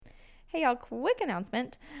Hey, y'all, quick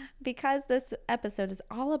announcement. Because this episode is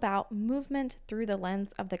all about movement through the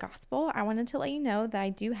lens of the gospel, I wanted to let you know that I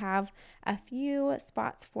do have a few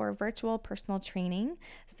spots for virtual personal training.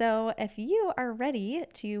 So if you are ready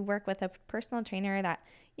to work with a personal trainer that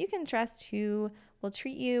you can trust who will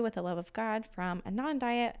treat you with the love of God from a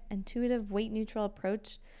non-diet, intuitive, weight-neutral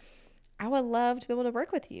approach, I would love to be able to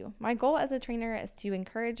work with you. My goal as a trainer is to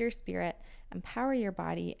encourage your spirit, empower your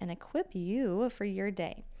body, and equip you for your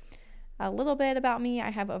day. A little bit about me: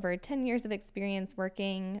 I have over 10 years of experience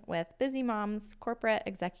working with busy moms, corporate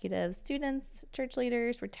executives, students, church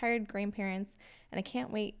leaders, retired grandparents, and I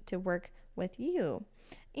can't wait to work with you.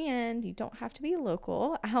 And you don't have to be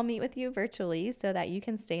local. I'll meet with you virtually so that you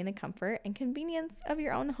can stay in the comfort and convenience of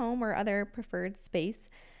your own home or other preferred space.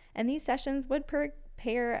 And these sessions would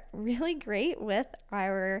pair really great with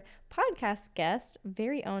our podcast guest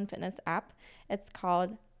very own fitness app. It's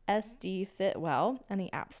called SD Fitwell in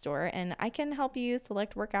the App Store, and I can help you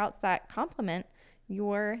select workouts that complement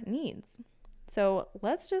your needs. So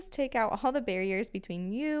let's just take out all the barriers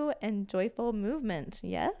between you and joyful movement.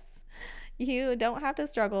 Yes, you don't have to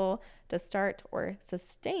struggle to start or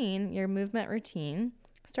sustain your movement routine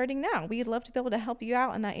starting now. We'd love to be able to help you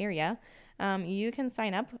out in that area. You can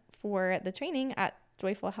sign up for the training at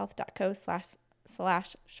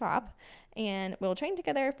joyfulhealth.co/shop, and we'll train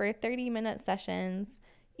together for 30-minute sessions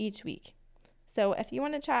each week. So if you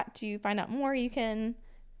want to chat to find out more, you can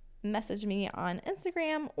message me on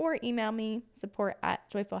Instagram or email me,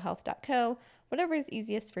 support@joyfulhealth.co, whatever is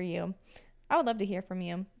easiest for you. I would love to hear from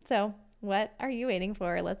you. So what are you waiting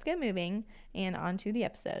for? Let's get moving and on to the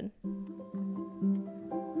episode.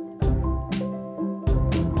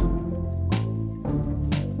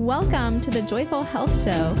 Welcome to the Joyful Health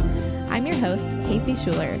Show. I'm your host, Casey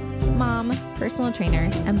Schuler, mom, personal trainer,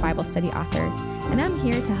 and Bible study author, and I'm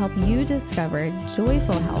here to help you discover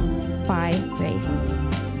joyful health by grace.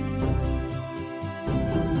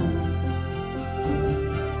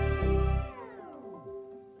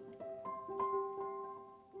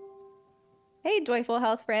 Hey, Joyful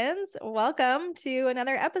Health friends, welcome to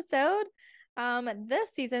another episode. This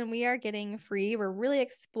season we are getting free. We're really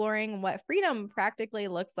exploring what freedom practically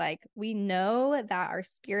looks like. We know that our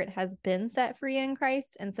spirit has been set free in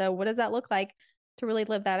Christ. And so what does that look like to really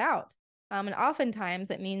live that out? And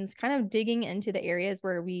oftentimes it means kind of digging into the areas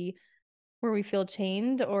where we feel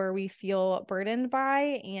chained or we feel burdened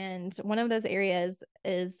by. And one of those areas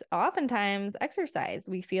is oftentimes exercise.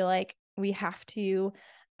 We feel like we have to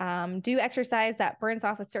do exercise that burns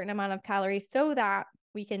off a certain amount of calories so that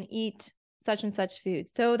we can eat such and such food,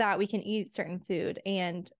 so that we can eat certain food,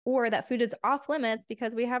 or that food is off limits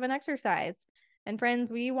because we haven't exercised. And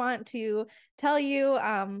friends, we want to tell you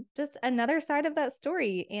just another side of that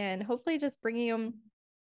story and hopefully just bring you a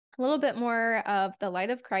little bit more of the light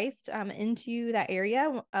of Christ into that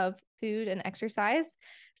area of food and exercise.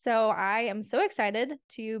 So I am so excited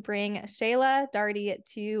to bring Shaela Daugherty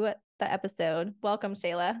to the episode. Welcome,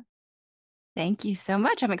 Shaela. Thank you so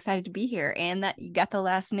much. I'm excited to be here, and that you got the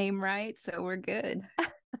last name right, so we're good.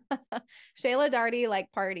 Shaela Daugherty,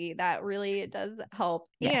 like party. That really does help.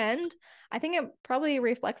 Yes. And I think it probably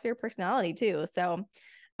reflects your personality too. So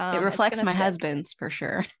It reflects my stick. husband's for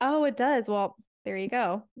sure. Oh, it does. Well, there you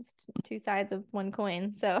go. It's two sides of one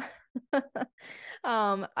coin. So,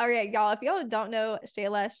 all right, y'all, if y'all don't know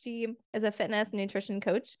Shaela, she is a fitness and nutrition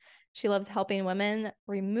coach. She loves helping women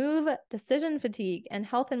remove decision fatigue and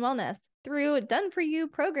health and wellness through done-for-you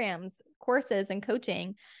programs, courses, and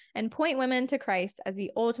coaching, and point women to Christ as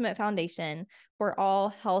the ultimate foundation for all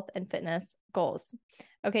health and fitness goals.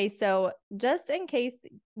 Okay, so just in case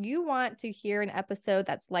you want to hear an episode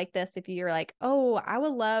that's like this, if you're like, oh, I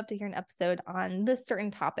would love to hear an episode on this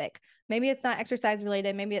certain topic, maybe it's not exercise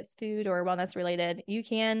related, maybe it's food or wellness related, you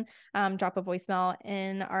can drop a voicemail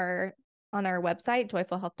on our website,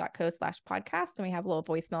 joyfulhealth.co/podcast, and we have a little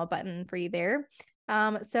voicemail button for you there.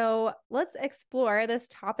 So let's explore this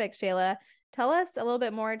topic, Shaela. Tell us a little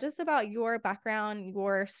bit more just about your background,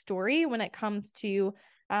 your story when it comes to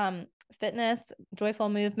fitness, joyful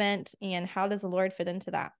movement, and how does the Lord fit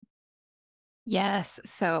into that? Yes.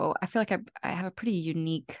 So I feel like I have a pretty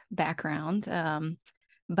unique background.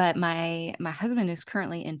 But my husband is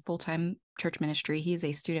currently in full-time church ministry. He's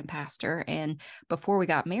a student pastor. And before we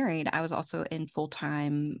got married, I was also in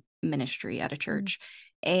full-time ministry at a church.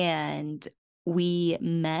 And we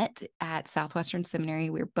met at Southwestern Seminary.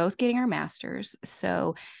 We were both getting our masters.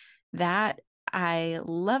 So that I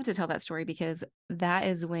love to tell that story because that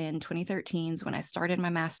is when 2013 is when I started my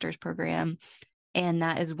master's program. And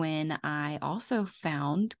that is when I also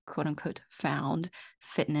found, quote unquote, found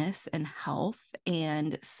fitness and health.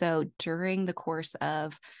 And so during the course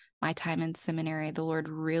of my time in seminary, the Lord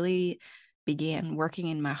really began working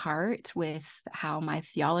in my heart with how my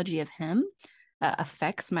theology of Him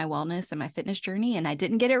affects my wellness and my fitness journey. And I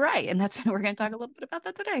didn't get it right. And that's, we're going to talk a little bit about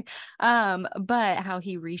that today. But how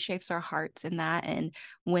He reshapes our hearts in that. And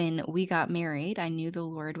when we got married, I knew the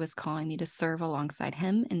Lord was calling me to serve alongside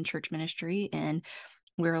Him in church ministry. And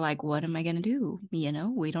we were like, what am I going to do?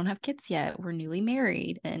 We don't have kids yet. We're newly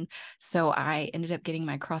married. And so I ended up getting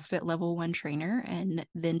my CrossFit level 1 trainer and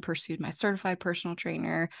then pursued my certified personal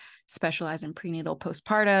trainer, specialized in prenatal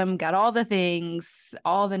postpartum, got all the things,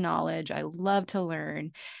 all the knowledge I love to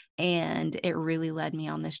learn. And it really led me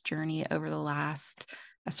on this journey over the last,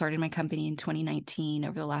 I started my company in 2019,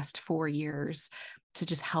 over the last 4 years to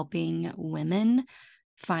just helping women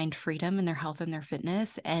find freedom in their health and their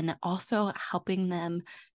fitness, and also helping them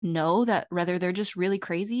know that whether they're just really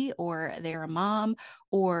crazy or they're a mom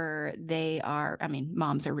or they are, I mean,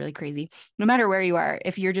 moms are really crazy. No matter where you are,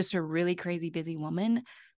 if you're just a really crazy, busy woman,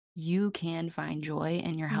 you can find joy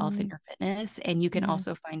in your health and Mm-hmm. your fitness, and you can Mm-hmm.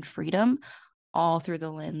 also find freedom all through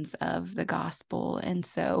the lens of the gospel. And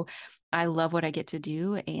so I love what I get to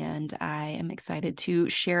do, and I am excited to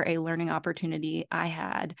share a learning opportunity I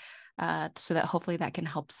had so that hopefully that can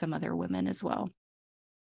help some other women as well.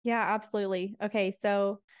 Yeah, absolutely. Okay,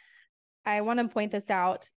 so I want to point this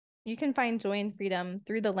out. You can find joy and freedom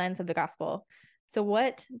through the lens of the gospel. So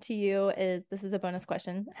what to you is, this is a bonus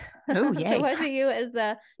question. Oh, So yay. what to you is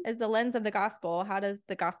the lens of the gospel? How does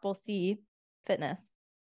the gospel see fitness?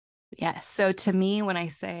 Yes. So to me, when I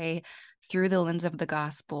say through the lens of the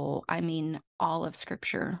gospel, I mean all of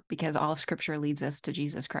scripture, because all of scripture leads us to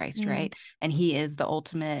Jesus Christ, Mm, right? And He is the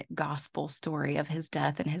ultimate gospel story of His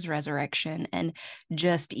death and His resurrection. And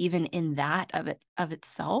just even in that of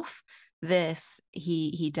itself, this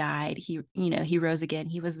he died, he rose again,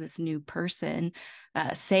 He was this new person,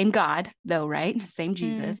 same God though, right? Same mm,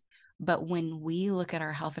 Jesus. But when we look at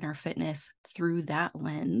our health and our fitness through that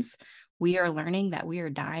lens, we are learning that we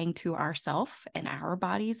are dying to ourself and our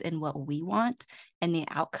bodies and what we want and the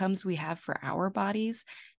outcomes we have for our bodies.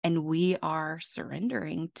 And we are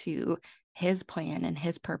surrendering to His plan and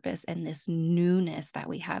His purpose and this newness that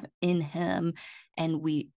we have in Him. And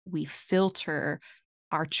we filter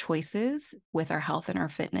our choices with our health and our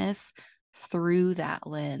fitness through that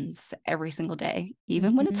lens every single day,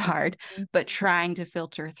 even when it's mhm, hard, mhm, but trying to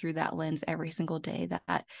filter through that lens every single day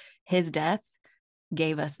that His death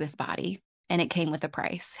gave us this body, and it came with a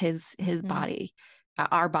price. His mhm. body,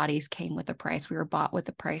 our bodies came with a price. We were bought with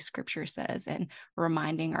a price, scripture says, and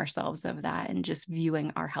reminding ourselves of that and just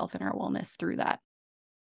viewing our health and our wellness through that.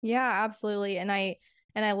 Yeah, absolutely. And I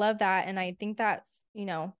love that. And I think that's,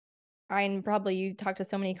 I probably you talk to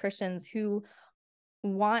so many Christians who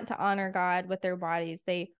want to honor God with their bodies.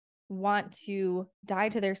 They want to die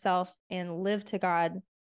to their self and live to God,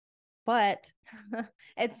 but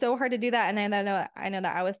it's so hard to do that. And I know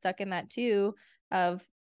that I was stuck in that too, of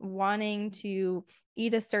wanting to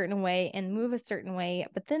eat a certain way and move a certain way,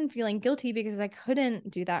 but then feeling guilty because I couldn't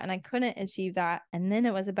do that and I couldn't achieve that. And then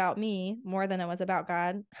it was about me more than it was about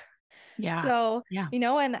God. Yeah. So, Yeah.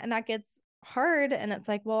 and that gets hard. And it's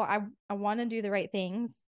like, well, I want to do the right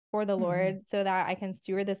things for the Hmm. Lord so that I can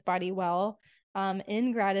steward this body well,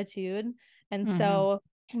 in gratitude. And Hmm. so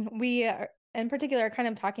we are, in particular, are kind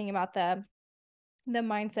of talking about the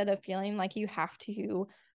mindset of feeling like you have to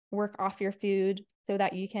work off your food so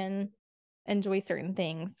that you can enjoy certain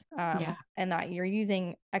things, Yeah. and that you're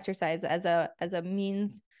using exercise as a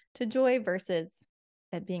means to joy versus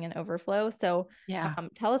it being an overflow. So Yeah.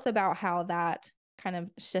 tell us about how that kind of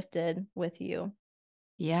shifted with you.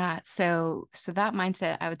 Yeah. So that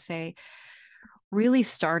mindset, I would say, really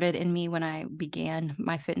started in me when I began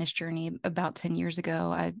my fitness journey about 10 years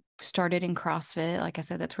ago. I started in CrossFit. Like I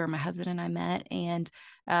said, that's where my husband and I met. And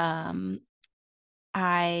um,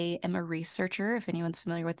 I am a researcher. If anyone's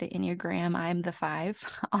familiar with the Enneagram, I'm the 5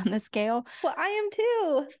 on the scale. Well, I am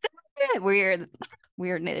too.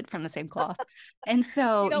 We're knitted from the same cloth. And You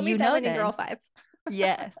so don't meet that many girl then, fives.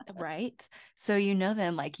 yes, right. So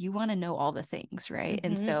then, like, you want to know all the things, right?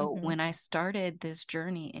 And so Hmm. when I started this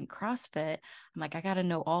journey in CrossFit, I'm like, I got to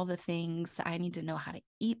know all the things. I need to know how to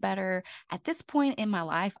eat better. At this point in my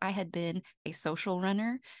life, I had been a social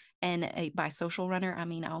runner. And by social runner, I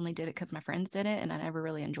mean I only did it because my friends did it, and I never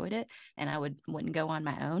really enjoyed it. And I wouldn't go on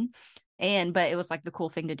my own. But it was like the cool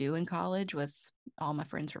thing to do in college was all my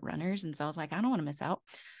friends were runners, and so I was like, I don't want to miss out.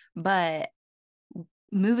 But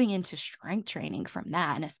moving into strength training from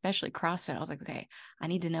that, and especially CrossFit, I was like, okay, I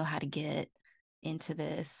need to know how to get into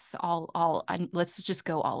this let's just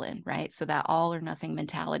go all in, right? So that all or nothing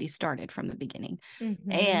mentality started from the beginning. Hmm.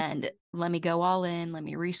 And let me go all in, let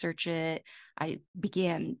me research it. I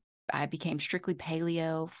began I became strictly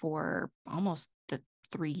paleo for almost the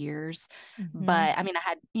 3 years. Mm-hmm. But I mean, I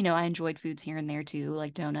had, I enjoyed foods here and there too,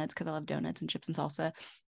 like donuts, because I love donuts and chips and salsa.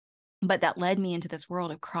 But that led me into this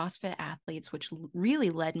world of CrossFit athletes, which really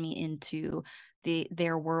led me into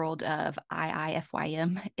their world of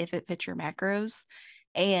IIFYM, if it fits your macros.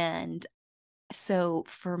 And so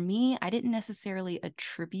for me, I didn't necessarily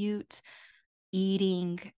attribute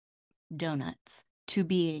eating donuts to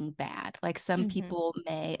being bad. Like some Mm-hmm. people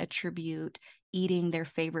may attribute eating their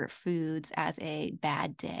favorite foods as a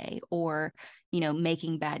bad day, or,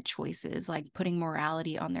 making bad choices, like putting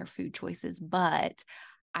morality on their food choices. But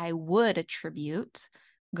I would attribute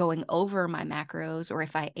going over my macros, or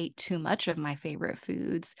if I ate too much of my favorite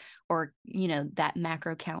foods, or, that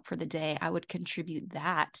macro count for the day, I would contribute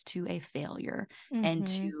that to a failure and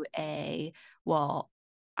Mm-hmm. to well,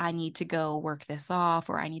 I need to go work this off,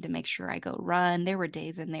 or I need to make sure I go run. There were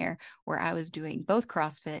days in there where I was doing both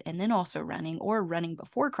CrossFit and then also running, or running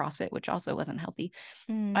before CrossFit, which also wasn't healthy.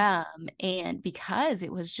 Mm. And because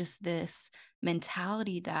it was just this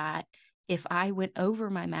mentality that if I went over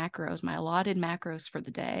my macros, my allotted macros for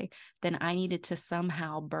the day, then I needed to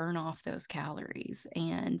somehow burn off those calories.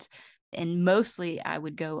 And mostly I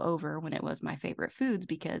would go over when it was my favorite foods,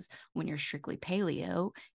 because when you're strictly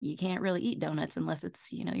paleo, you can't really eat donuts unless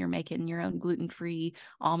it's, you're making your own gluten-free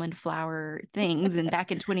almond flour things. And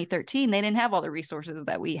back in 2013, they didn't have all the resources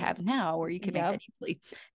that we have now where you can make that Yep. easily,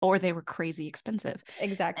 or they were crazy expensive.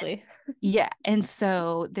 And Exactly. yeah, and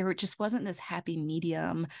so just wasn't this happy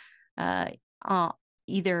medium, uh, uh,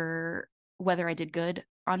 either whether I did good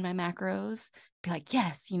on my macros, be like,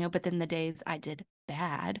 yes, but then the days I did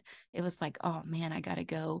bad, it was like, oh man, I gotta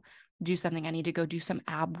go do something. I need to go do some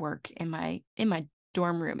ab work in my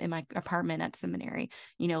dorm room, in my apartment at seminary,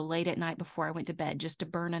 late at night before I went to bed, just to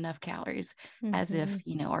burn enough calories, as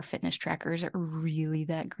Mm-hmm. if, our fitness trackers are really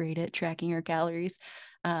that great at tracking your calories.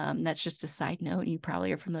 That's just a side note. You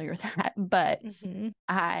probably are familiar with that, but Mm-hmm.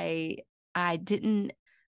 I I didn't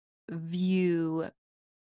view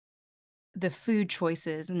the food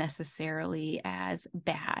choices necessarily as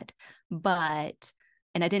bad, but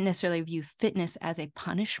and I didn't necessarily view fitness as a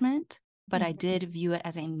punishment, but I Mm-hmm. did view it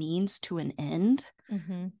as a means to an end.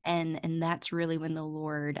 Mm-hmm. And that's really when the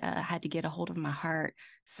Lord had to get a hold of my heart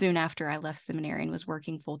soon after I left seminary and was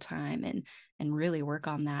working full time, and really work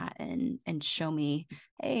on that, and show me,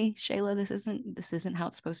 hey, Shayla, this isn't how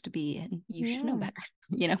it's supposed to be, and you should know Yeah.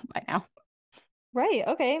 better, by now. Right.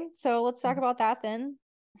 Okay. So let's talk about that then.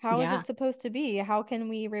 How is Yeah. it supposed to be? How can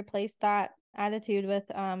we replace that attitude with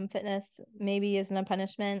fitness maybe isn't a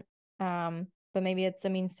punishment, but maybe it's a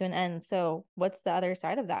means to an end. So what's the other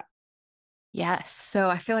side of that? Yes. So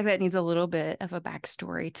I feel like that needs a little bit of a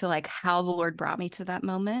backstory to like how the Lord brought me to that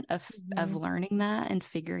moment of Mm-hmm. learning that and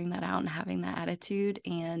figuring that out and having that attitude.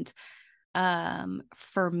 And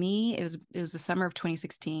for me, it was the summer of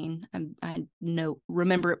 2016. I know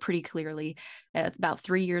remember it pretty clearly. About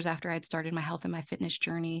 3 years after I'd started my health and my fitness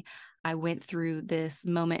journey, I went through this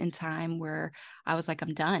moment in time where I was like,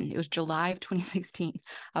 I'm done. It was July of 2016.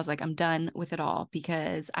 I was like, I'm done with it all,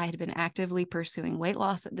 because I had been actively pursuing weight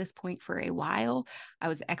loss at this point for a while. I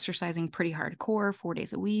was exercising pretty hardcore, 4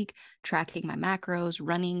 days a week, tracking my macros,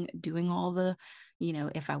 running, doing all the,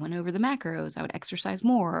 if I went over the macros, I would exercise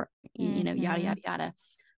more, yada, Mm-hmm. yada, yada.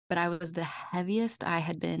 But I was the heaviest I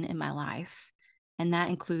had been in my life. And that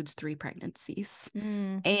includes 3 pregnancies.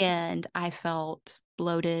 Mm. And I felt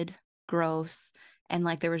bloated, gross, and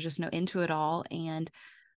like there was just no end to it all. And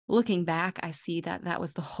looking back, I see that that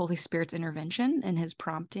was the Holy Spirit's intervention and his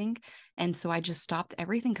prompting. And so I just stopped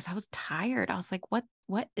everything because I was tired. I was like, what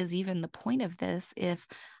is even the point of this if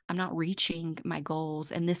I'm not reaching my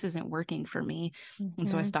goals and this isn't working for me? And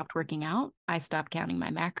so I Mm-hmm. stopped working out. I stopped counting my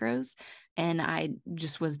macros, and I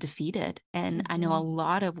just was defeated. And I know a Mm-hmm.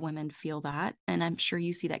 lot of women feel that. And I'm sure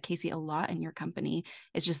you see that, Casey, a lot in your company.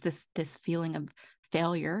 It's just this feeling of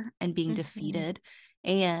failure and being Mm-hmm. defeated.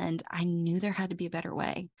 And I knew there had to be a better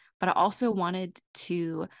way, but I also wanted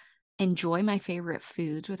to enjoy my favorite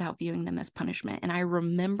foods without viewing them as punishment. And I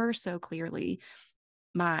remember so clearly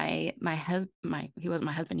my husband, he wasn't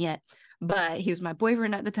my husband yet, but he was my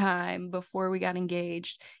boyfriend at the time before we got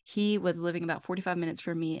engaged. He was living about 45 minutes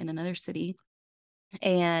from me in another city.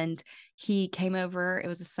 And he came over. It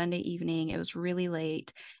was a Sunday evening. It was really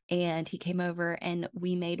late. And he came over and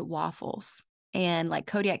we made waffles, and like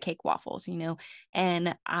Kodiak cake waffles,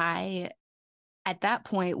 And I at that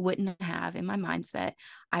point wouldn't have, in my mindset,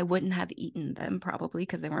 I wouldn't have eaten them probably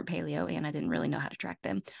because they weren't paleo and I didn't really know how to track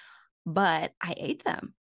them, but I ate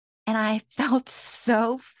them and I felt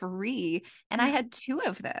so free, and I had two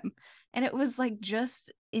of them. And it was like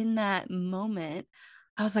just in that moment,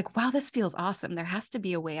 I was like, wow, this feels awesome. There has to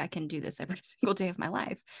be a way I can do this every single day of my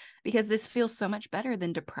life because this feels so much better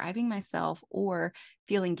than depriving myself or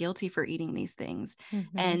feeling guilty for eating these things.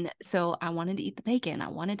 Mm-hmm. And so I wanted to eat the bacon. I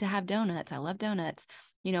wanted to have donuts. I love donuts.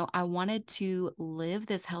 I wanted to live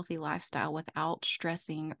this healthy lifestyle without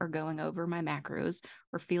stressing or going over my macros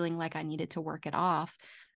or feeling like I needed to work it off.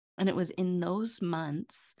 And it was in those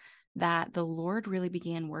months that the Lord really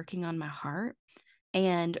began working on my heart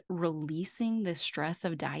and releasing the stress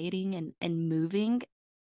of dieting and moving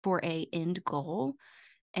for a end goal,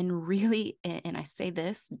 and really, and I say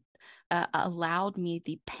this, allowed me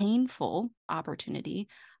the painful opportunity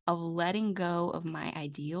of letting go of my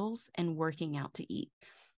ideals and working out to eat.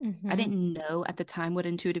 I Mm-hmm. didn't know at the time what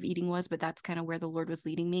intuitive eating was, but that's kind of where the Lord was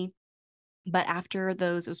leading me. But after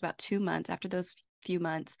those, it was about 2 months. After those few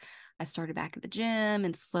months, I started back at the gym,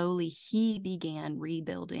 and slowly he began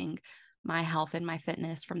rebuilding my health and my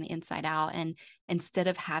fitness from the inside out. And instead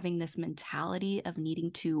of having this mentality of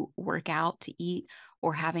needing to work out to eat,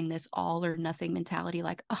 or having this all or nothing mentality,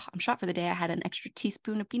 like, oh, I'm shot for the day. I had an extra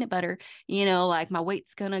teaspoon of peanut butter, like my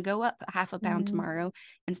weight's going to go up half a pound Mm-hmm. tomorrow.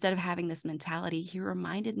 Instead of having this mentality, he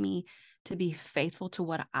reminded me to be faithful to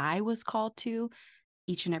what I was called to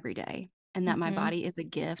each and every day, and that my Mm-hmm. body is a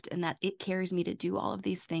gift and that it carries me to do all of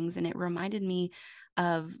these things. And it reminded me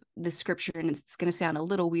of the scripture, and it's going to sound a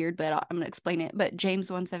little weird, but I'm going to explain it. But James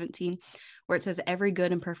 1:17, where it says, every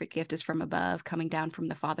good and perfect gift is from above, coming down from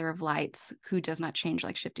the Father of lights, who does not change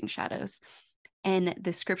like shifting shadows. And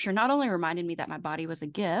the scripture not only reminded me that my body was a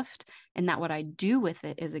gift and that what I do with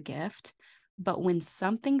it is a gift, but when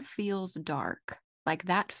something feels dark, like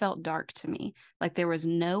that felt dark to me, like there was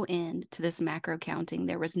no end to this macro counting,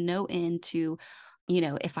 there was no end to,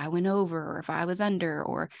 if I went over or if I was under,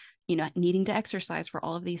 or, needing to exercise for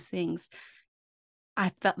all of these things. I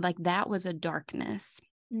felt like that was a darkness.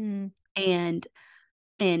 Mm-hmm. And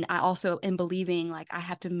and I also am believing like I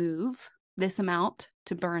have to move this amount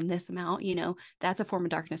to burn this amount, that's a form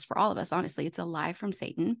of darkness for all of us. Honestly, it's a lie from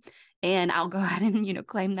Satan. And I'll go ahead and,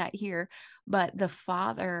 claim that here. But the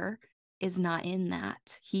Father is not in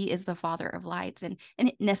that. He is the Father of lights. And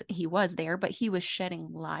he was there, but he was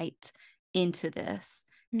shedding light into this.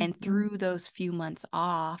 And Mm-hmm. through those few months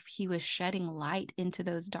off, he was shedding light into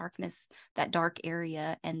those darkness, that dark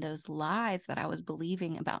area, and those lies that I was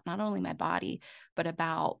believing about not only my body, but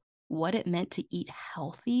about what it meant to eat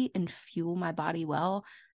healthy and fuel my body well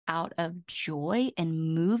out of joy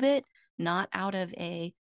and move it, not out of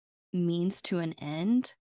a means to an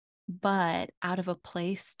end, but out of a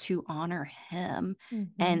place to honor him.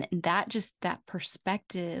 Mm-hmm. And that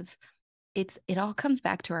perspective, it all comes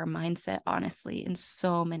back to our mindset, honestly, in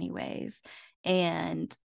so many ways.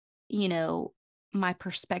 And you know my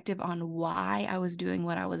perspective on why I was doing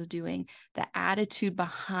what I was doing, the attitude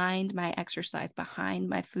behind my exercise, behind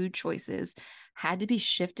my food choices, had to be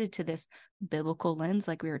shifted to this biblical lens,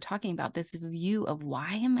 like we were talking about, this view of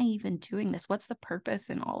why am I even doing this, what's the purpose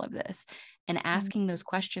in all of this, and asking those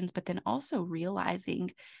questions. But then also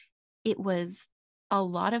realizing it was a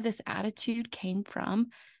lot of this attitude came from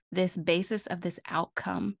this basis of this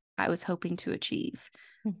outcome I was hoping to achieve.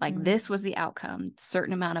 Like Mm-hmm. this was the outcome,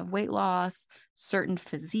 certain amount of weight loss, certain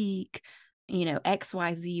physique,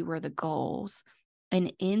 XYZ were the goals.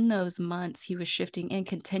 And in those months, he was shifting and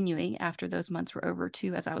continuing after those months were over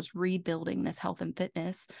too, as I was rebuilding this health and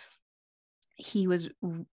fitness. He was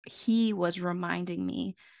he was reminding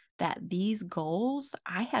me that these goals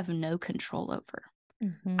I have no control over.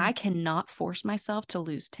 Mm-hmm. I cannot force myself to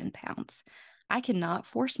lose 10 pounds. I cannot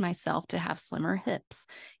force myself to have slimmer hips,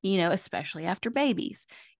 especially after babies.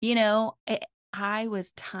 I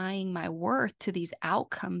was tying my worth to these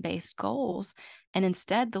outcome based goals. And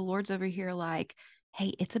instead, the Lord's over here like,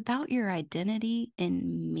 hey, it's about your identity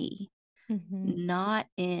in me, Mm-hmm. not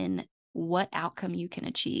in what outcome you can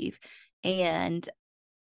achieve. And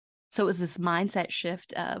so it was this mindset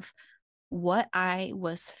shift of what I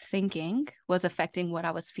was thinking was affecting what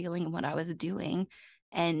I was feeling and what I was doing,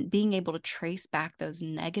 and being able to trace back those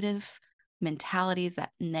negative mentalities,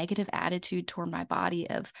 that negative attitude toward my body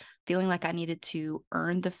of feeling like I needed to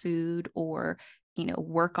earn the food or,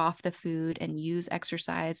 work off the food and use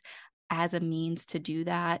exercise as a means to do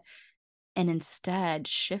that. And instead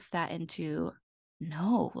shift that into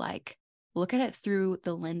no, like, look at it through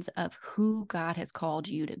the lens of who God has called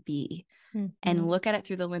you to be, Mm-hmm. and look at it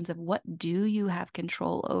through the lens of what do you have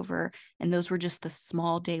control over. And those were just the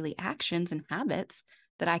small daily actions and habits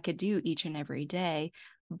that I could do each and every day.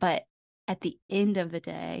 But at the end of the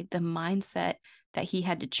day, the mindset that he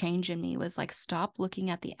had to change in me was like, stop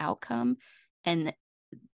looking at the outcome. And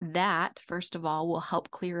that, first of all, will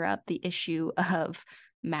help clear up the issue of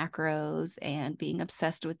macros and being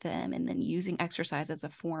obsessed with them, and then using exercise as a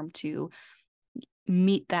form to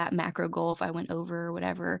meet that macro goal if I went over or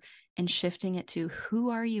whatever, and shifting it to who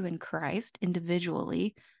are you in Christ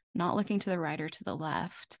individually, not looking to the right or to the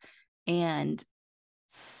left, and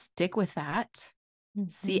stick with that.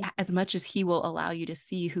 See Mhm. as much as he will allow you to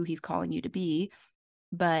see who he's calling you to be,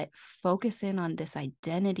 but focus in on this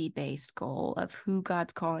identity based goal of who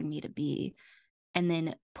God's calling me to be, and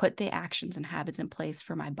then put the actions and habits in place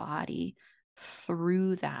for my body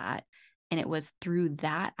through that. And it was through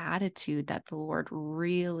that attitude that the Lord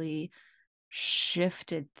really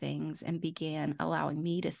shifted things and began allowing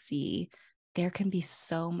me to see there can be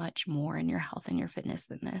so much more in your health and your fitness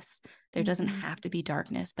than this. There doesn't Mhm. have to be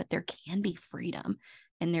darkness, but there can be freedom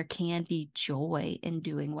and there can be joy in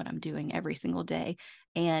doing what I'm doing every single day,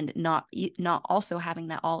 and not also having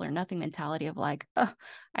that all or nothing mentality of like, oh,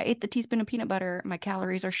 I ate the teaspoon of peanut butter, my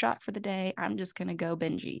calories are shot for the day, I'm just going to go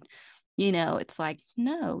binge eat. It's like,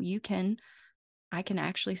 no, I can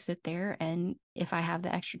actually sit there, and if I have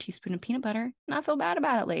the extra teaspoon of peanut butter, not feel bad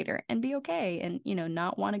about it later and be okay, and,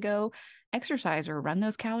 not want to go exercise or run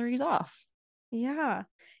those calories off. Yeah.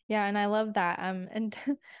 Yeah, and I love that. And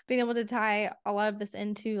being able to tie a lot of this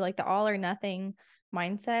into like the all or nothing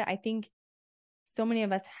mindset. I think so many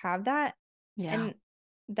of us have that, Yeah. and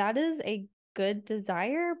that is a good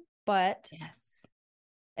desire, but Yes.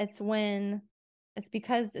 it's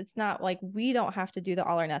because it's not like we don't have to do the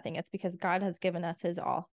all or nothing. It's because God has given us his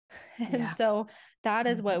all. And Yeah. so that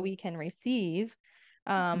is what Mhm. we can receive.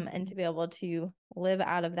 And to Mhm. be able to live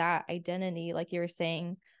out of that identity, like you were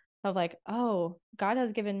saying, of like, oh, God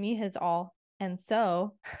has given me his all. And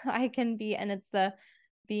so I can be, and it's the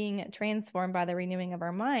being transformed by the renewing of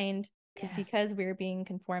our mind Yes. because we're being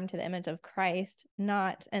conformed to the image of Christ,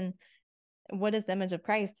 not, and what is the image of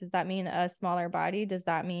Christ? Does that mean a smaller body? Does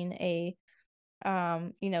that mean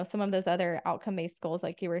some of those other outcome-based goals,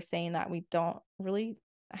 like you were saying, that we don't really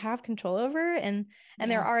have control over? And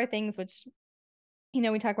there Yeah. are things which,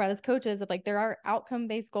 we talk about as coaches of like there are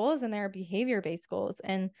outcome-based goals and there are behavior-based goals.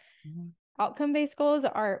 And Mhm. outcome-based goals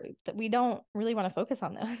are that we don't really want to focus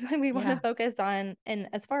on those. We want to Yeah. focus on, and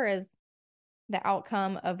as far as the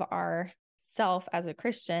outcome of our self as a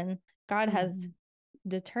Christian, God has Mhm.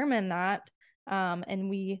 determined that.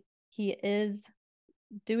 And he is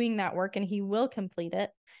doing that work and he will complete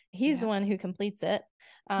it. He's the Yeah. one who completes it,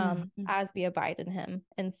 Mhm. as we abide in him.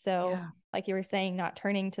 And so, Yeah. like you were saying, not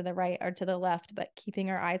turning to the right or to the left, but keeping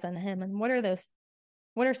our eyes on him. And what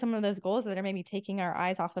are some of those goals that are maybe taking our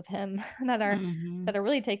eyes off of him, that Mhm. are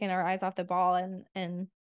really taking our eyes off the ball,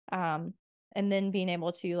 um and then being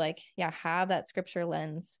able to, like, yeah, have that scripture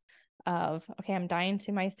lens of, okay, I'm dying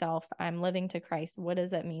to myself, I'm living to Christ. What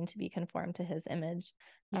does it mean to be conformed to his image?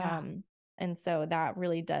 Yeah. um and so that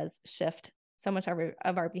really does shift so much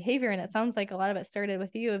of our behavior. And it sounds like a lot of it started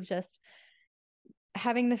with you of just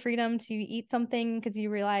having the freedom to eat something because you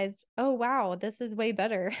realized, oh wow, this is way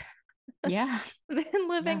better Yeah. than Yeah.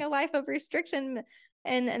 living a life of restriction,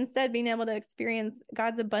 and instead being able to experience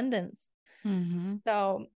God's abundance. Mhm.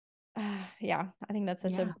 So, yeah, I think that's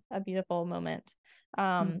such Yeah. a beautiful moment.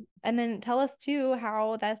 Mhm. And then tell us too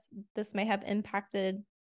how this may have impacted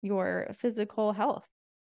your physical health.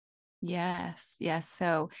 Yes. Yes.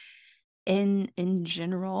 So in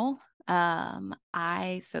general,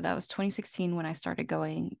 I so that was 2016 when I started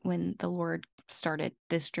going, when the Lord started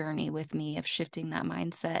this journey with me of shifting that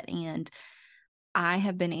mindset, and I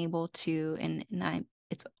have been able to, and I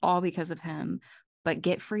it's all because of him, but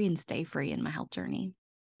get free and stay free in my health journey,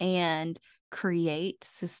 and create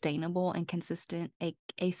sustainable and consistent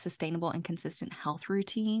a sustainable and consistent health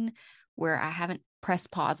routine where I haven't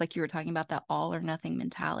pressed pause, like you were talking about, that all or nothing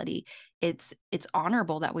mentality. It's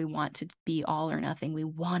honorable that we want to be all or nothing. We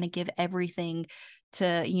want to give everything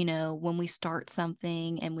to, when we start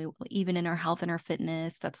something, and we, even in our health and our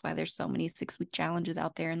fitness, that's why there's so many 6-week challenges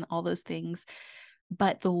out there and all those things.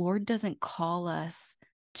 But the Lord doesn't call us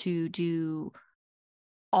to do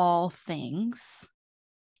all things.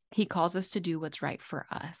 He calls us to do what's right for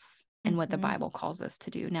us and what the Mm-hmm. Bible calls us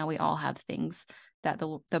to do. Now, we all have things that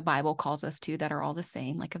the Bible calls us to that are all the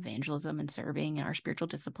same, like evangelism and serving and our spiritual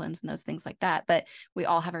disciplines and those things like that. But we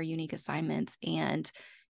all have our unique assignments. And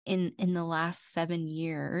in the last 7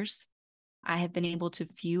 years, I have been able to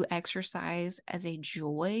view exercise as a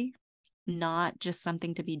joy, not just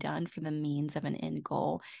something to be done for the means of an end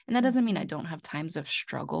goal. And that doesn't mean I Mm-hmm. don't have times of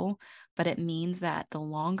struggle, but it means that the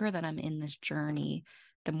longer that I'm in this journey,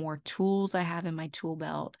 the more tools I have in my tool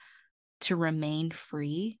belt to remain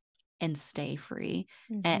free and stay free.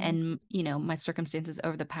 Mm-hmm. My circumstances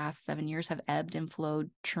over the past 7 years have ebbed and flowed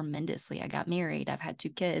tremendously. I got married. I've had 2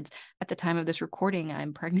 kids. At the time of this recording,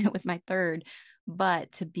 I'm pregnant with my third.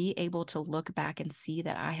 But to be able to look back and see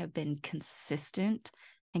that I have been consistent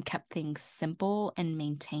and kept things simple and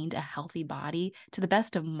maintained a healthy body to the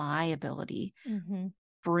best of my ability Mm-hmm.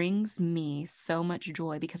 brings me so much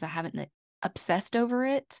joy because I haven't obsessed over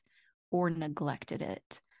it or neglected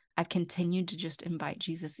it. I've continued to just invite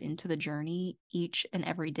Jesus into the journey each and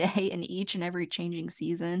every day and each and every changing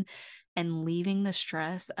season, and leaving the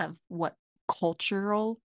stress of what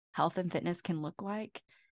cultural health and fitness can look like.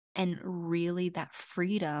 And really, that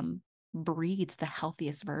freedom breeds the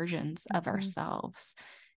healthiest versions of Mm-hmm. ourselves.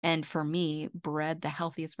 And for me, bred the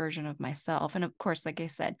healthiest version of myself. And of course, like I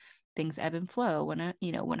said, things ebb and flow. When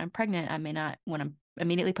I'm pregnant, I may not, when I'm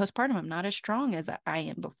immediately postpartum, I'm not as strong as I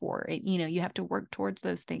am before. You have to work towards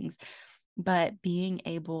those things. But being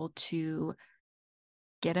able to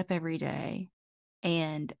get up every day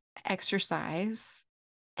and exercise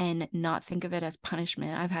and not think of it as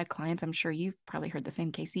punishment. I've had clients, I'm sure you've probably heard the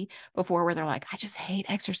same, Casey, before, where they're like, I just hate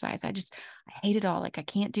exercise. I hate it all. Like, I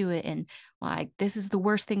can't do it. And like, this is the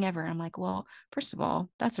worst thing ever. And I'm like, well, first of all,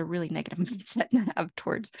 that's a really negative mindset to have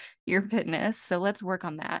towards your fitness. So let's work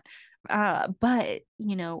on that. But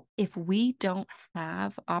if we don't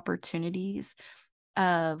have opportunities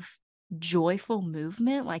of joyful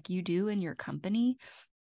movement like you do in your company,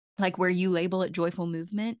 like where you label it joyful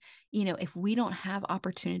movement, if we don't have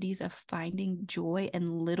opportunities of finding joy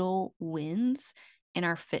and little wins in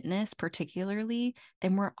our fitness, particularly,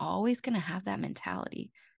 then we're always going to have that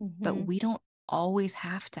mentality. But Mm-hmm. we don't always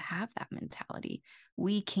have to have that mentality.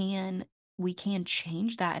 We can we can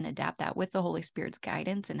change that and adapt that with the Holy Spirit's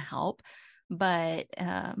guidance and help. But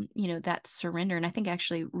that surrender. And I think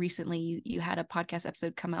actually recently you had a podcast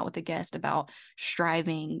episode come out with a guest about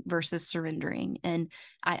striving versus surrendering. And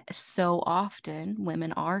so often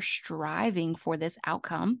women are striving for this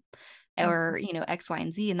outcome Mm-hmm. or, X, Y,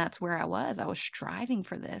 and Z. And that's where I was. I was striving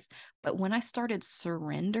for this. But when I started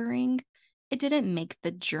surrendering, it didn't make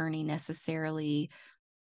the journey necessarily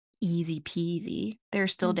easy peasy. There are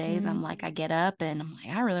still days Mm-hmm. I'm like, I get up and I'm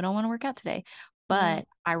like, I really don't want to work out today. Yeah. But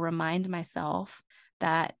I remind myself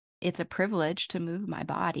that it's a privilege to move my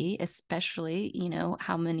body, especially,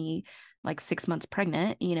 how many, like 6 months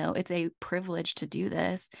pregnant, it's a privilege to do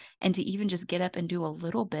this. And to even just get up and do a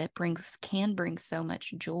little bit can bring so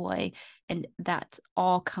much joy. And that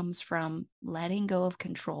all comes from letting go of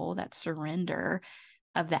control, that surrender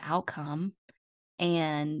of the outcome,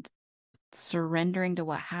 and surrendering to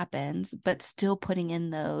what happens, but still putting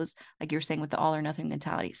in those, like you're saying with the all or nothing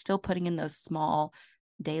mentality, still putting in those small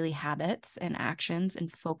daily habits and actions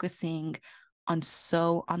and focusing on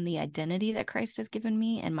the identity that Christ has given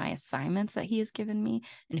me and my assignments that he has given me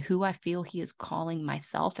and who I feel he is calling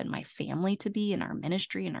myself and my family to be in our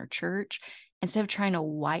ministry and our church, instead of trying to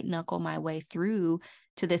white knuckle my way through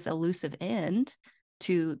to this elusive end,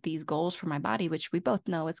 to these goals for my body, which we both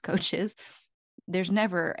know as coaches, there's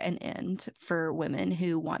never an end for women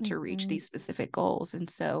who want to reach Mm-hmm. these specific goals. And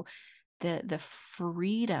so the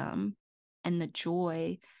freedom and the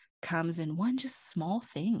joy comes in one, just small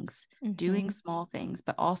things, doing Mm-hmm. small things,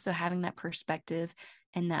 but also having that perspective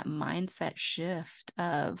and that mindset shift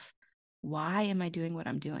of, why am I doing what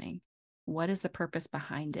I'm doing? What is the purpose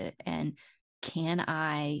behind it? And can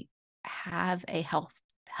I have a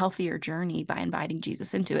healthier journey by inviting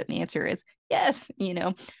Jesus into it? And the answer is yes.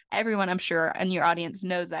 Everyone, I'm sure, in your audience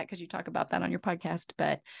knows that because you talk about that on your podcast.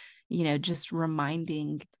 But, just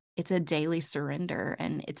reminding, it's a daily surrender.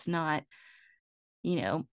 And it's not, you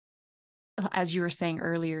know, as you were saying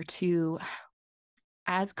earlier, too,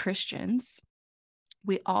 as Christians,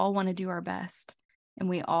 we all want to do our best, and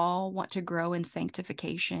we all want to grow in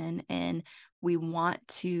sanctification, and we want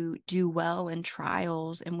to do well in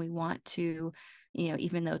trials, and we want to,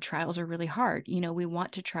 even though trials are really hard, we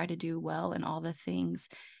want to try to do well in all the things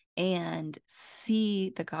and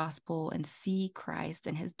see the gospel and see Christ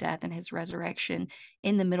and his death and his resurrection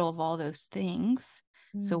in the middle of all those things.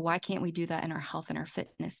 So why can't we do that in our health and our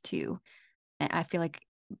fitness too? And I feel like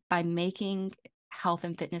by making health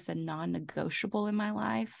and fitness a non negotiable in my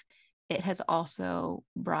life, it has also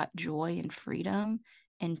brought joy and freedom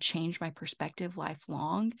and changed my perspective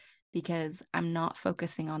lifelong, because I'm not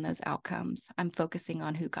focusing on those outcomes. I'm focusing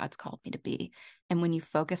on who God's called me to be. And when you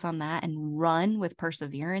focus on that and run with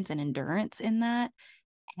perseverance and endurance in that,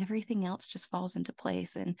 everything else just falls into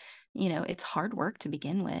place. And, it's hard work to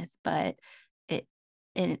begin with, but it,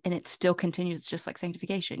 and it still continues, just like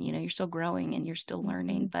sanctification. You're still growing and you're still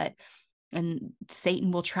learning, Mm-hmm. but And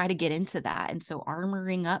Satan will try to get into that. And so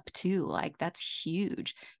armoring up too, like that's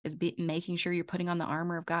huge, is making sure you're putting on the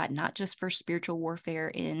armor of God, not just for spiritual warfare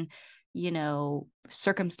in,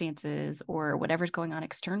 circumstances or whatever's going on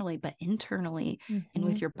externally, but internally and Hmm.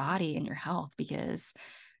 with your body and your health, because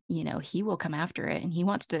he will come after it, and he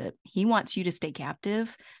wants you to stay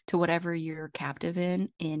captive to whatever you're captive in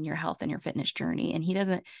your health and your fitness journey. And he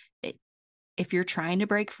doesn't, if you're trying to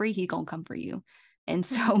break free, he's gonna come for you. And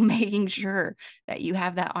so making sure that you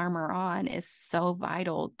have that armor on is so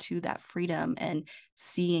vital to that freedom, and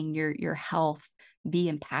seeing your health be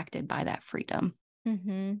impacted by that freedom.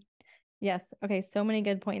 Hmm. Yes. Okay. So many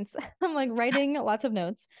good points. I'm like writing lots of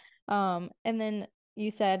notes. And then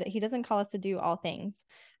you said he doesn't call us to do all things,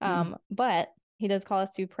 Mm, but he does call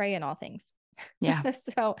us to pray in all things. yeah,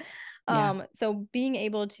 So, yeah, so being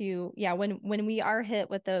able to, yeah, when we are hit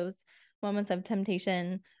with those moments of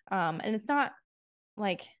temptation, and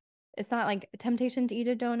like it's not like temptation to eat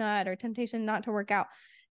a donut or temptation not to work out.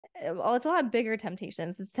 Well, it's a lot bigger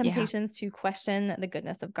temptations. It's yeah. temptations to question the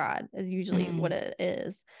goodness of God is usually what Mm, it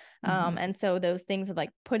is. hmm. And so those things of like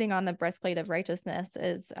putting on the breastplate of righteousness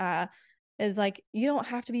is like you don't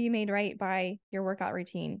have to be made right by your workout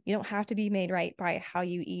routine. You don't have to be made right by how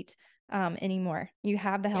you eat anymore. You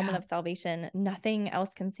have the helmet Yeah. of salvation. Nothing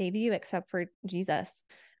else can save you except for Jesus.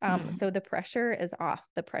 Hmm. So the pressure is off.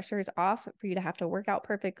 The pressure is off for you to have to work out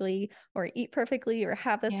perfectly or eat perfectly or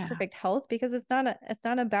have this Yeah. perfect health because it's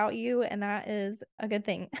not about you, and that is a good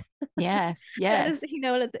thing. Yes. That is,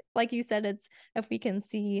 Yes. it's like you said, it's if we can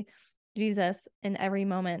see Jesus in every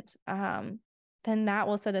moment, then that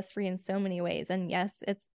will set us free in so many ways. And yes,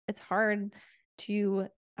 it's hard to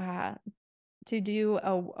uh to do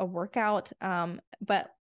a workout. But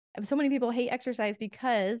so many people hate exercise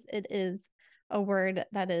because it is a word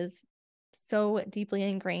that is so deeply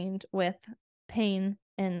ingrained with pain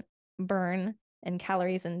and burn and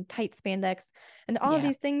calories and tight spandex and all of Yeah.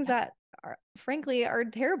 these things Yeah. that are frankly are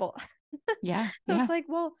terrible. Yeah. So it's Yeah. like,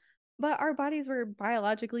 well, but our bodies were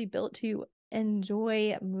biologically built to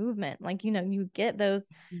enjoy movement. Like, you get those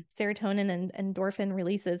serotonin and endorphin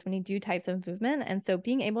releases when you do types of movement. And so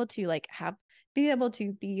being able to be able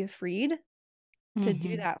to be freed to do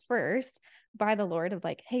Hmm. that first by the Lord of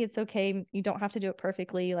like, hey, it's okay. You don't have to do it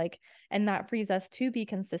perfectly. Like, and that frees us to be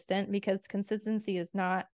consistent because consistency is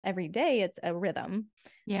not every day, it's a rhythm.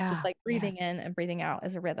 Just Yeah. like breathing Yes. in and breathing out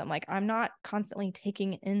is a rhythm. Like, I'm not constantly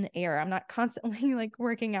taking in air. I'm not constantly like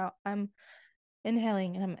working out. I'm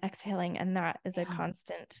inhaling and I'm exhaling. And that is a Yeah.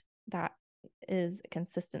 constant, that is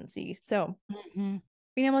consistency. So Hmm.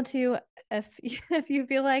 being able to, if, if you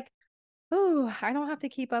feel like, oh, I don't have to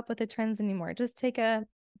keep up with the trends anymore, just take a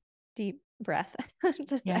deep breath.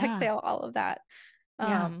 Just Yeah. exhale all of that.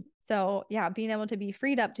 Yeah. So yeah, being able to be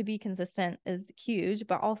freed up to be consistent is huge,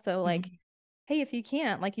 but also like, Hmm. hey, if you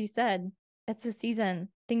can't, like you said, it's a season,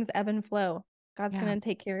 things ebb and flow. God's Yeah. going to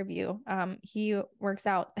take care of you. He works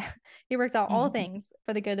out, he works out all Hmm. things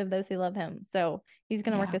for the good of those who love him. So he's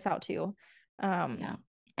going to work Yeah. this out too. Um, Yeah.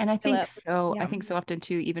 And I think Philip, so. I yeah. think so often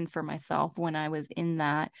too, even for myself, when I was in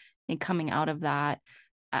that and coming out of that,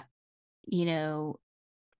 uh, you know,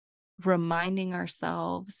 reminding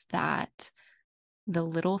ourselves that the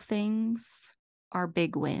little things are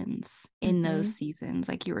big wins in those Mm-hmm. seasons,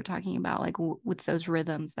 like you were talking about, like with those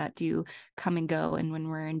rhythms that do come and go. And when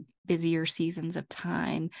we're in busier seasons of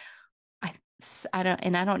time, I, I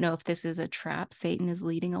don't know if this is a trap Satan is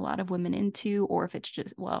leading a lot of women into, or if it's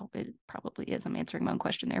just, well, it probably is. I'm answering my own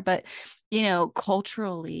question there. But,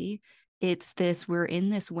 culturally, it's this, we're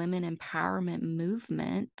in this women empowerment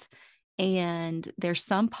movement, and there's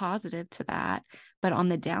some positive to that. But on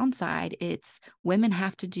the downside, it's women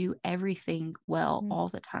have to do everything well all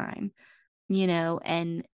the time,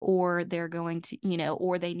 and, or they're going to,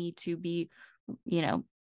 or they need to be, you know,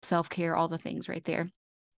 self care, all the things right there.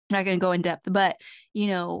 Not going to go in depth, but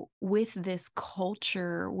with this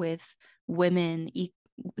culture, with women,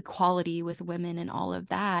 equality with women, and all of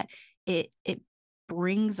that, it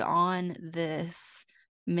brings on this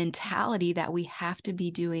mentality that we have to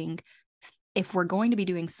be doing, if we're going to be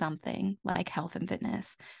doing something like health and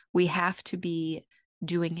fitness, we have to be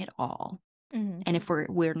doing it all. Mm-hmm. And if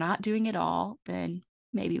we're not doing it all, then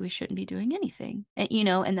maybe we shouldn't be doing anything.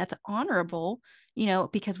 And that's honorable,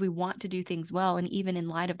 because we want to do things well. And even in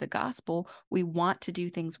light of the gospel, we want to do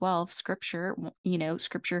things well. Scripture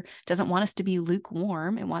doesn't want us to be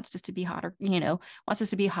lukewarm. It wants us to be hot, or wants us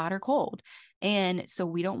to be hot or cold. And so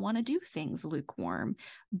we don't want to do things lukewarm,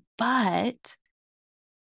 but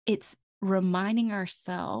it's reminding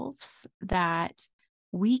ourselves that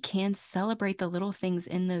we can celebrate the little things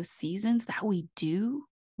in those seasons that we do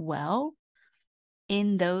well,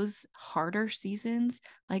 in those harder seasons,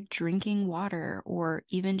 like drinking water or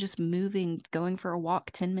even just moving, going for a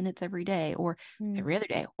walk 10 minutes every day or Mm, every other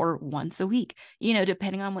day or once a week,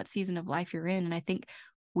 depending on what season of life you're in. And I think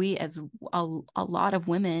we, as a lot of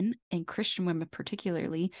women and Christian women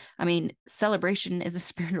particularly, I mean, celebration is a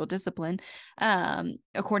spiritual discipline,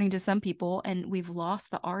 according to some people, and we've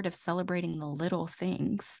lost the art of celebrating the little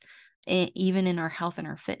things, even in our health and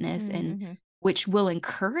our fitness. And mm-hmm. which will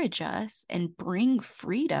encourage us and bring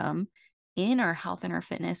freedom in our health and our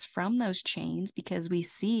fitness from those chains because we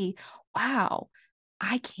see, wow,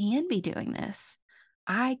 I can be doing this.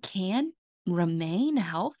 I can remain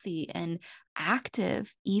healthy and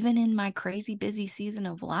active even in my crazy busy season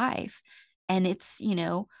of life. And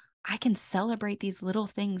I can celebrate these little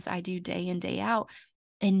things I do day in, day out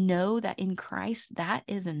and know that in Christ, that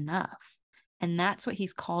is enough. And that's what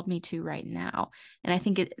he's called me to right now. And I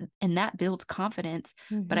think and that builds confidence,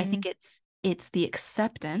 but I Mm-hmm. think it's the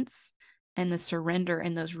acceptance and the surrender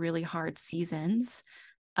in those really hard seasons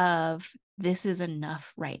of this is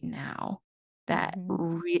enough right now that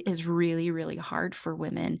Mm-hmm. is really, really hard for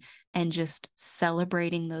women, and just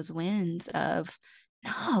celebrating those wins of,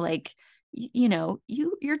 no, like,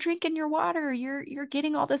 you're drinking your water, you're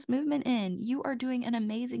getting all this movement in, you are doing an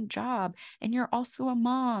amazing job, and you're also a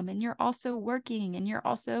mom, and you're also working, and you're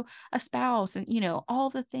also a spouse, and all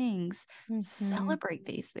the things. Mm-hmm. Celebrate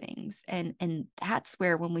these things, and that's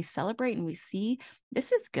where, when we celebrate and we see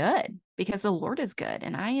this is good because the Lord is good.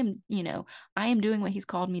 And I am doing what he's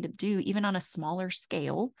called me to do, even on a smaller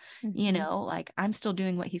scale, Mm-hmm. like I'm still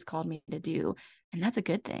doing what he's called me to do. And that's a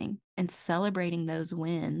good thing. And celebrating those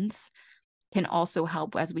wins can also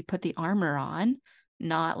help as we put the armor on,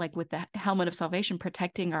 not like with the helmet of salvation,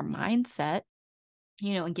 protecting our mindset,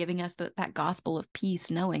 and giving us that gospel of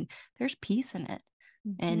peace, knowing there's peace in it.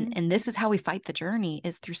 And Mm-hmm. and this is how we fight the journey,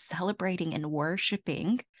 is through celebrating and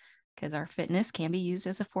worshiping, because our fitness can be used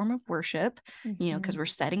as a form of worship, Mm-hmm. because we're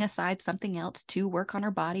setting aside something else to work on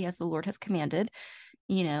our body as the Lord has commanded,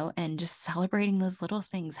 and just celebrating those little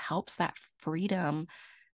things helps that freedom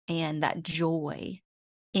and that joy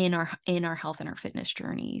in our health and our fitness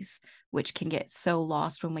journeys, which can get so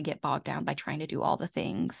lost when we get bogged down by trying to do all the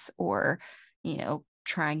things, or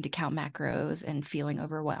trying to count macros and feeling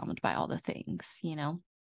overwhelmed by all the things.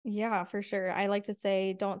 Yeah, for sure. I like to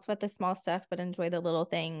say, don't sweat the small stuff, but enjoy the little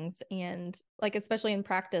things. And like, especially in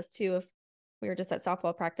practice too, if we were just at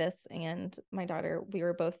softball practice and my daughter, we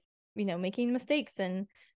were both, making mistakes and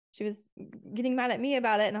she was getting mad at me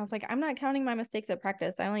about it. And I was like, I'm not counting my mistakes at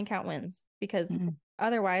practice. I only count wins because Mm,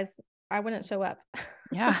 otherwise I wouldn't show up.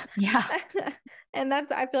 yeah, yeah. And I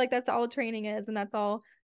feel like that's all training is. And that's all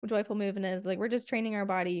joyful movement is. Like, we're just training our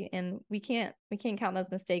body and we can't count those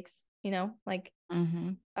mistakes, like,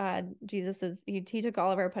 Hmm. Jesus he took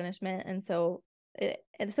all of our punishment, and so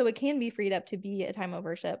it can be freed up to be a time of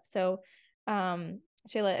worship. So,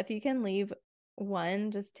 Shayla, if you can leave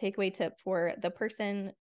one just takeaway tip for the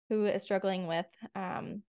person who is struggling with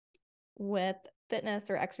fitness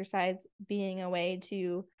or exercise being a way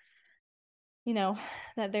to,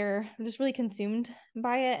 that they're just really consumed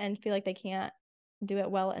by it and feel like they can't do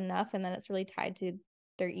it well enough, and then it's really tied to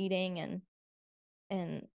their eating and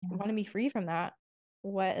Yeah. want to be free from that,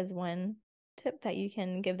 what is one tip that you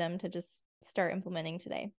can give them to just start implementing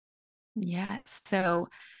today? Yeah. So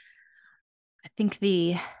I think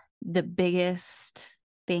the biggest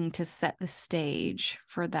thing to set the stage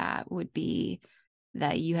for that would be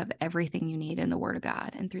that you have everything you need in the Word of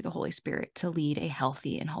God and through the Holy Spirit to lead a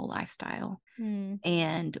healthy and whole lifestyle. Mm,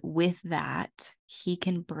 And with that, he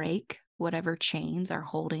can break whatever chains are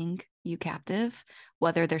holding you captive,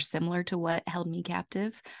 whether they're similar to what held me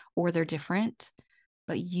captive or they're different,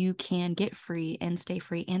 but you can get free and stay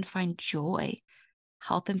free and find joy.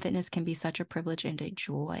 Health and fitness can be such a privilege and a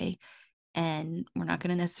joy. And we're not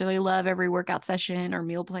going to necessarily love every workout session or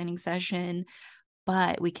meal planning session,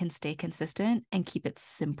 but we can stay consistent and keep it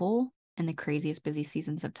simple in the craziest busy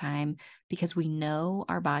seasons of time, because we know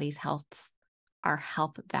our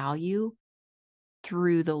health value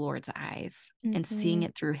through the Lord's eyes and seeing mm-hmm.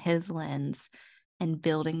 it through his lens, and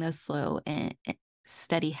building those slow and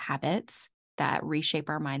steady habits that reshape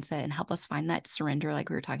our mindset and help us find that surrender, like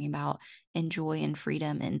we were talking about, and joy and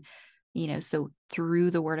freedom. And, so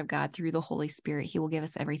through the word of God, through the Holy Spirit, he will give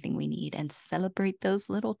us everything we need, and celebrate those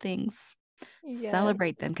little things. Yes.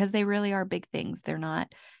 Celebrate them because they really are big things. They're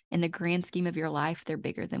not, in the grand scheme of your life, they're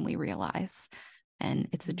bigger than we realize. And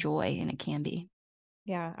it's a joy, and it can be.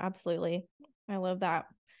 Yeah, absolutely. I love that.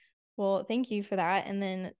 Well, thank you for that. And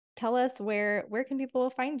then tell us where can people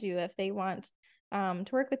find you if they want to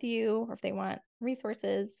work with you or if they want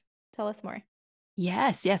resources. Tell us more.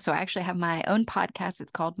 Yes, yes. So I actually have my own podcast.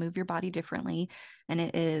 It's called Move Your Body Differently, and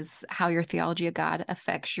it is how your theology of God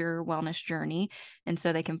affects your wellness journey. And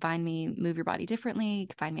so they can find me, Move Your Body Differently. You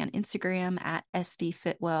can find me on Instagram at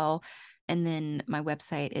SDFitwell. And then my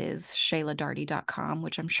website is ShaylaDaugherty.com,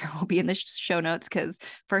 which I'm sure will be in the show notes because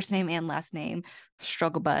first name and last name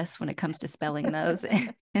struggle bus when it comes to spelling those.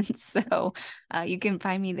 And so you can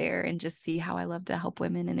find me there and just see how I love to help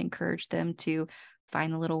women and encourage them to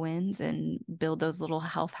find the little wins and build those little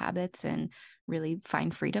health habits and really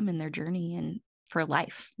find freedom in their journey and for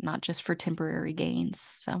life, not just for temporary gains.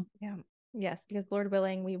 So, Yeah. Yes, because Lord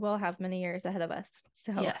willing, we will have many years ahead of us.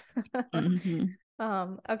 So, yes.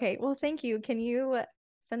 Hmm. okay. Well, thank you. Can you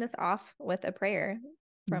send us off with a prayer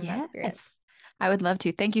from that spirit? Yes. I would love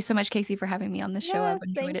to. Thank you so much, Casey, for having me on the show. I've Yes,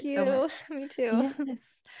 enjoyed thank it so you. much. Me too.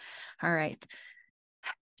 Yes. All right.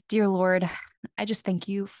 Dear Lord, I just thank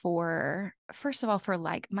you for, first of all, for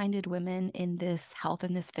like minded women in this health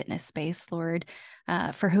and this fitness space, Lord.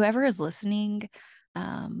 For whoever is listening,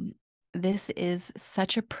 um, this is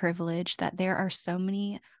such a privilege that there are so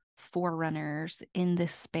many forerunners in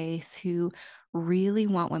this space who really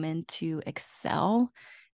want women to excel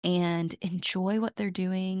and enjoy what they're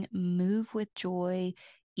doing, move with joy,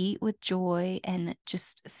 eat with joy, and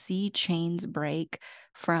just see chains break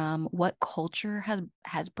from what culture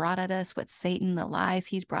has brought at us, what Satan, the lies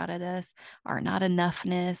he's brought at us, our not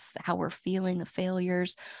enoughness, how we're feeling, the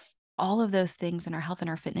failures, all of those things in our health and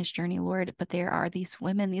our fitness journey, Lord. But there are these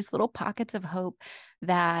women, these little pockets of hope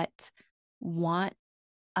that want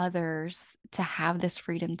others to have this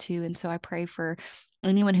freedom too. And so I pray for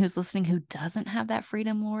anyone who's listening who doesn't have that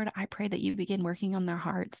freedom, Lord. I pray that you begin working on their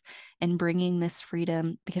hearts and bringing this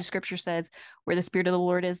freedom because scripture says where the spirit of the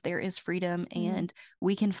Lord is, there is freedom. Mm, And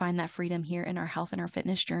we can find that freedom here in our health and our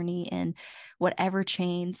fitness journey. And whatever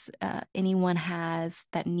chains anyone has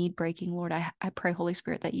that need breaking, Lord, I pray, Holy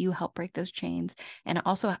Spirit, that you help break those chains. And I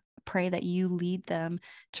also pray that you lead them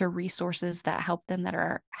to resources that help them that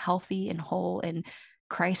are healthy and whole and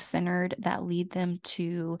Christ centered that lead them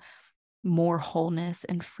to more wholeness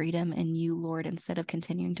and freedom in you, Lord, instead of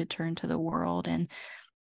continuing to turn to the world. And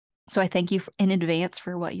so I thank you in advance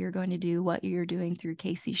for what you're going to do, what you're doing through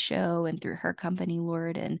Casey's show and through her company,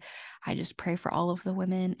 Lord. And I just pray for all of the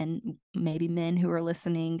women and maybe men who are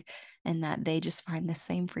listening and that they just find the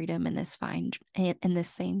same freedom and this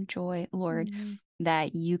same joy, Lord, mhm,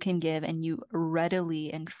 that you can give and you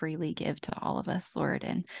readily and freely give to all of us, Lord.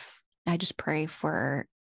 And I just pray for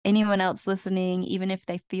anyone else listening, even if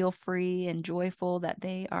they feel free and joyful, that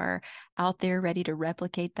they are out there ready to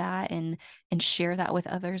replicate that and share that with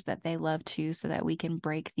others that they love too, so that we can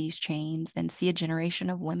break these chains and see a generation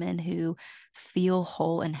of women who feel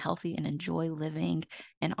whole and healthy and enjoy living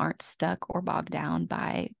and aren't stuck or bogged down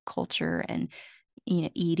by culture and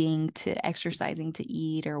eating to exercising to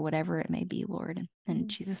eat or whatever it may be, Lord. In mhm.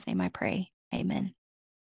 Jesus' name I pray. Amen.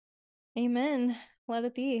 Amen. Let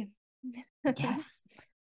it be. Yes.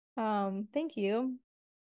 Thank you.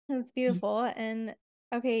 That's beautiful. And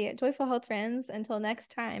okay, joyful health friends, until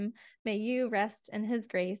next time, may you rest in his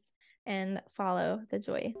grace and follow the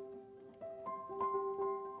joy.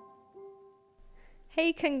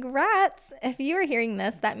 Hey, congrats! If you are hearing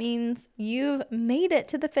this, that means you've made it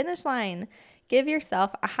to the finish line. Give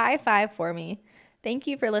yourself a high five for me. Thank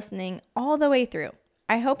you for listening all the way through.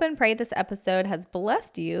 I hope and pray this episode has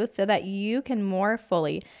blessed you so that you can more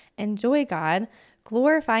fully enjoy God,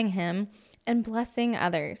 glorifying Him, and blessing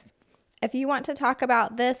others. If you want to talk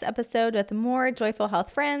about this episode with more Joyful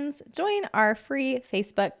Health friends, join our free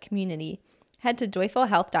Facebook community. Head to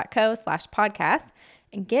joyfulhealth.co/podcast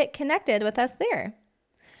and get connected with us there.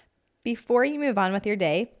 Before you move on with your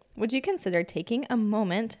day, would you consider taking a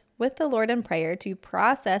moment with the Lord in prayer to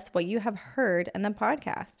process what you have heard in the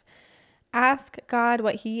podcast? Ask God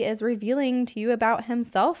what He is revealing to you about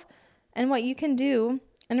Himself and what you can do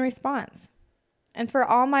in response. And for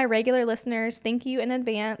all my regular listeners, thank you in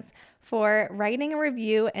advance for writing a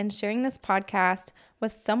review and sharing this podcast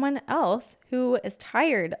with someone else who is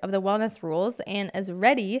tired of the wellness rules and is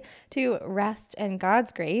ready to rest in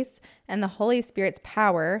God's grace and the Holy Spirit's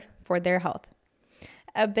power for their health.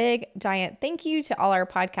 A big, giant thank you to all our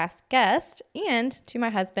podcast guests and to my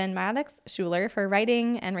husband, Maddox Schuler, for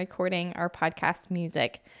writing and recording our podcast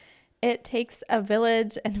music. It takes a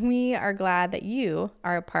village, and we are glad that you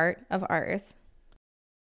are a part of ours.